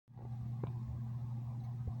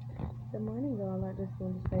Good morning, y'all. I just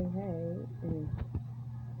wanted to say hey and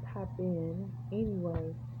pop in.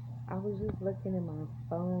 Anyway, I was just looking at my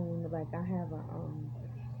phone. Like I have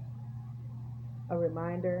a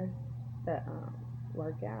reminder to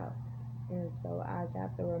work out, and so I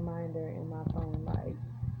got the reminder in my phone. Like,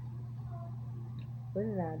 when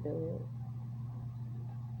did I do it?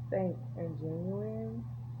 Think in January,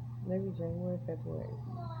 maybe January, February.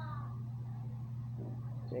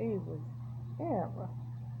 Jesus, yeah, bro.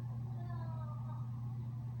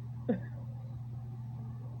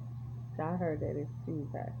 I heard that it's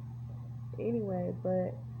Tuesday. Anyway,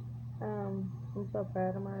 but I'm so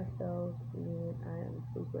proud of myself and I am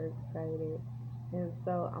super excited. And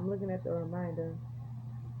so I'm looking at the reminder,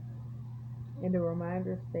 and the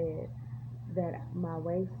reminder said that my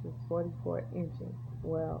waist is 44 inches.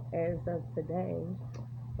 Well, as of today,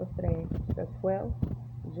 what's today? The 12th,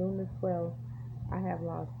 June the 12th, I have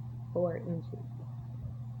lost 4 inches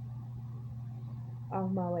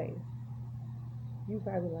off my waist. You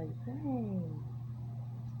probably like, dang,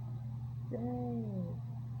 dang,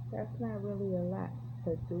 that's not really a lot.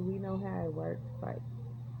 But do we know how it works? Like,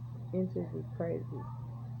 inches is crazy.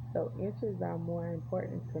 So inches are more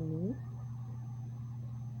important to me,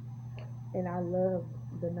 and I love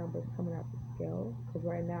the numbers coming out the scale because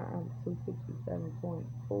right now I'm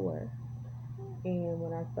 267.4, and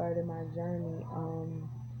when I started my journey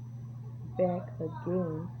back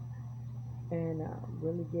again and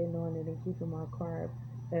really getting on it and keeping my carbs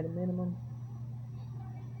at a minimum,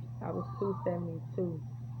 I was 272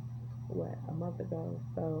 a month ago.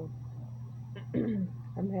 So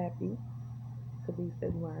I'm happy to be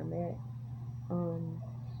sitting where I'm at. Um,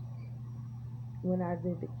 when I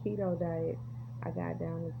did the keto diet, I got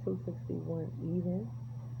down to 261 even.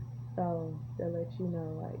 So to let you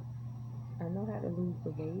know, like, I know how to lose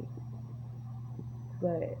the weight,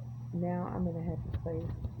 but now I'm in a happy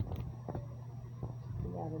place.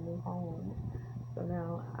 We got a new home, so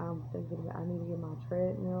now I'm thinking about, I need to get my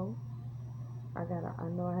treadmill. I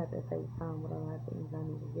know I have to take time with a lot of things I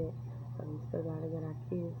need to get. So we still gotta get our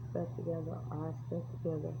kids stuff together, our stuff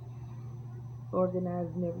together,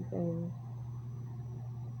 organizing everything,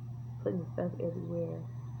 putting stuff everywhere,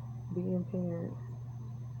 being parents,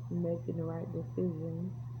 making the right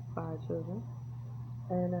decisions for our children,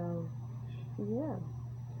 and yeah,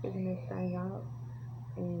 figuring this thing out.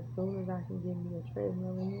 And as soon as I can get me a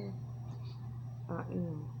treadmill in here, I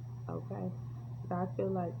am. Okay? So I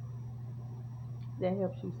feel like that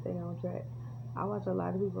helps you stay on track. I watch a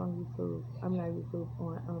lot of people on YouTube. I'm not YouTube,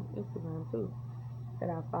 on Instagram too, that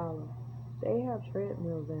I follow. They have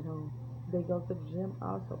treadmills at home. They go to the gym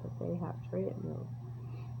also, but they have treadmills.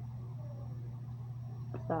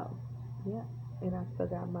 So, yeah. And I still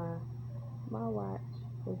got my watch.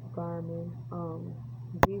 It's Garmin.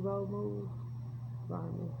 Zero Move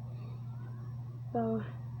Garmin. So,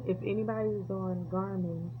 if anybody is on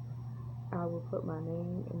Garmin, I will put my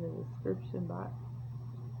name in the description box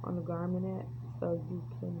on the Garmin app so you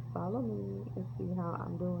can follow me and see how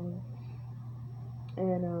I'm doing.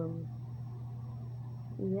 And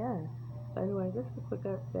yeah. So anyway, just a quick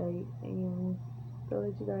update and to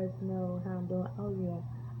let you guys know how I'm doing. Oh yeah,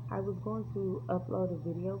 I was going to upload a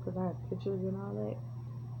video because I have pictures and all that.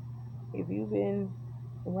 If you've been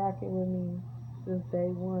rocking with me since day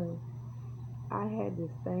one, I had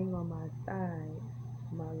this thing on my side,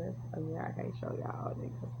 my left. Oh yeah, I can't show y'all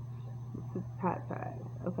because it's hot side.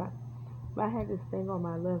 Okay. But I had this thing on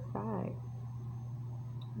my left side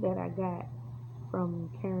that I got from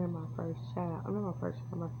carrying my first child. I'm not my first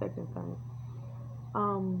child, my second son.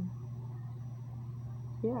 Um,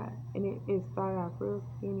 yeah, and it started off real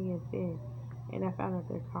skinny and thin. And I found out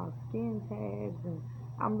they're called skin tags, and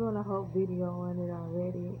I'm doing a whole video on it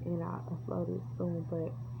already, and I'll upload it soon.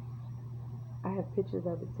 But I have pictures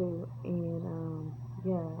of it too, and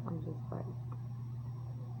yeah, I'm just like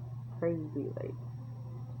crazy, like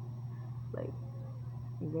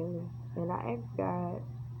really. And I asked God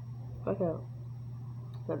for help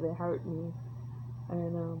because it hurt me,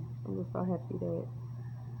 and I'm just so happy that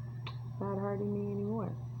it's not hurting me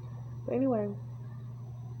anymore. But anyway,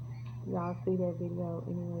 y'all see that video.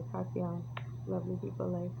 Anyway, talk to y'all lovely people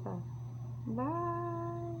later.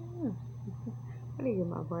 Bye. I need to get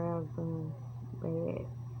my brows done bad.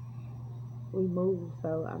 We moved,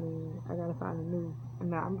 so I mean, I gotta find a new.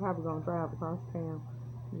 Now I'm probably gonna drive across town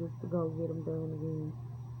just to go get them done again.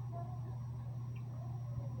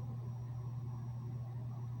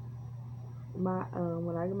 My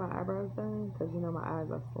when I get my eyebrows done, cause you know my eyes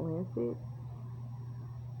are slanted,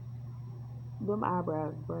 them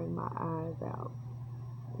eyebrows bring my eyes out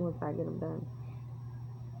once I get them done.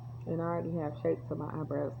 And I already have shape to my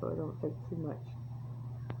eyebrows, so it don't take too much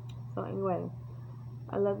So anyway,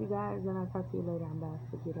 I love you guys, and I'll talk to you later. I'm about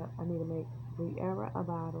to get up. I need to make Briera a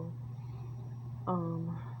bottle.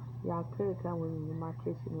 Um, y'all could come with me. My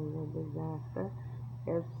kitchen is a disaster.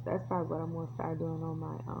 That's probably what I'm gonna start doing on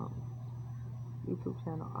my YouTube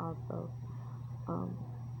channel also. Um,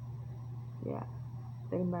 yeah,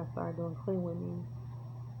 thinking about start doing clean with me.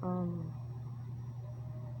 Um,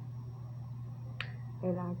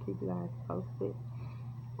 and I'll keep you guys posted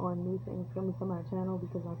on new things coming to my channel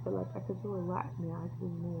because I feel like I could do a lot now. I can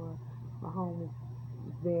do more. My home is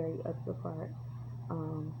very up to part.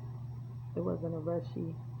 Um, it wasn't a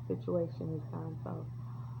rushy situation this time, so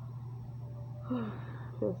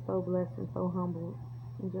I feel so blessed and so humbled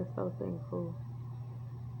and just so thankful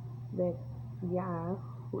that Yah,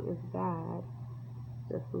 who is God,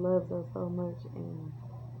 just loves us so much and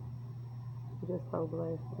just so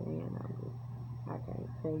blessed. And I can't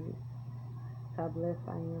tell you how blessed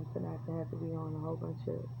I am to not to have to be on a whole bunch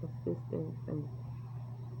of assistance and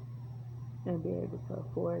be able to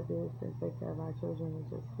afford this and take care of our children.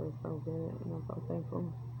 It just feels so good, and I'm so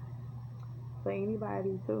thankful for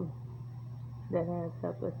anybody too that has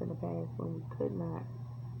helped us in the past when we could not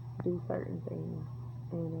do certain things.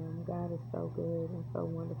 And God is so good and so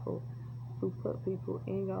wonderful to put people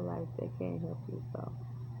in your life that can help you. So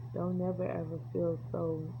don't never ever feel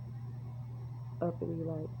so uppity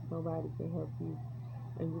like nobody can help you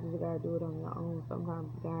and you just gotta do it on your own.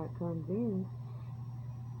 Sometimes God comes in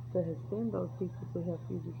to send those people to help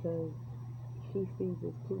you because He sees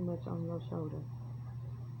it's too much on your shoulder.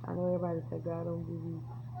 I know everybody say God don't give you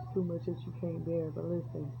too much that you can't bear, but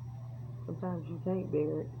listen, sometimes you can't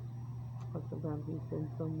bear it, or sometimes He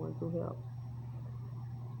sends someone to help.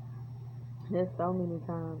 There's so many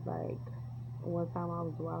times, like one time I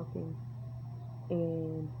was walking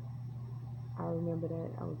and I remember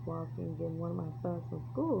that I was walking getting one of my sons from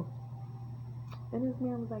school. And this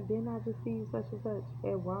man was like, didn't I just see you such and such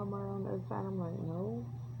at Walmart on the other side? I'm like, no.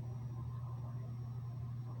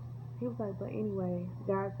 He was like, but anyway,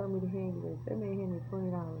 God told me to hand you this. That man handed me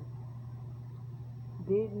 $20.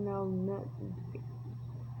 Didn't know nothing,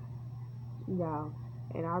 y'all.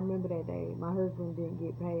 And I remember that day. My husband didn't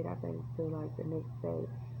get paid, I think, till like the next day.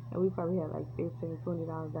 And we probably had like $15, $20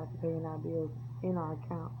 after paying our bills in our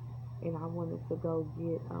account. And I wanted to go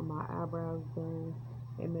get my eyebrows done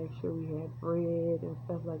and make sure we had bread and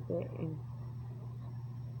stuff like that. And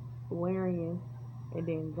wearing, and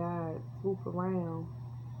then God swoop around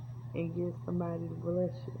and get somebody to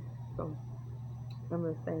bless you. So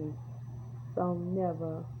I'm just saying, don't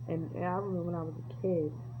never. And I remember when I was a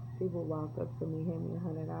kid, people walk up to me, hand me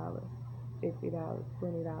 $100, $50,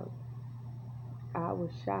 $20. I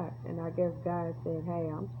was shocked, and I guess God said,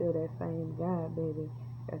 "Hey, I'm still that same God, baby.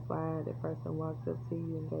 That's why the person walked up to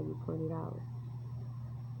you and gave you $20."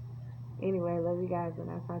 Anyway, love you guys,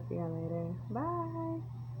 and I'll talk to y'all later. Bye.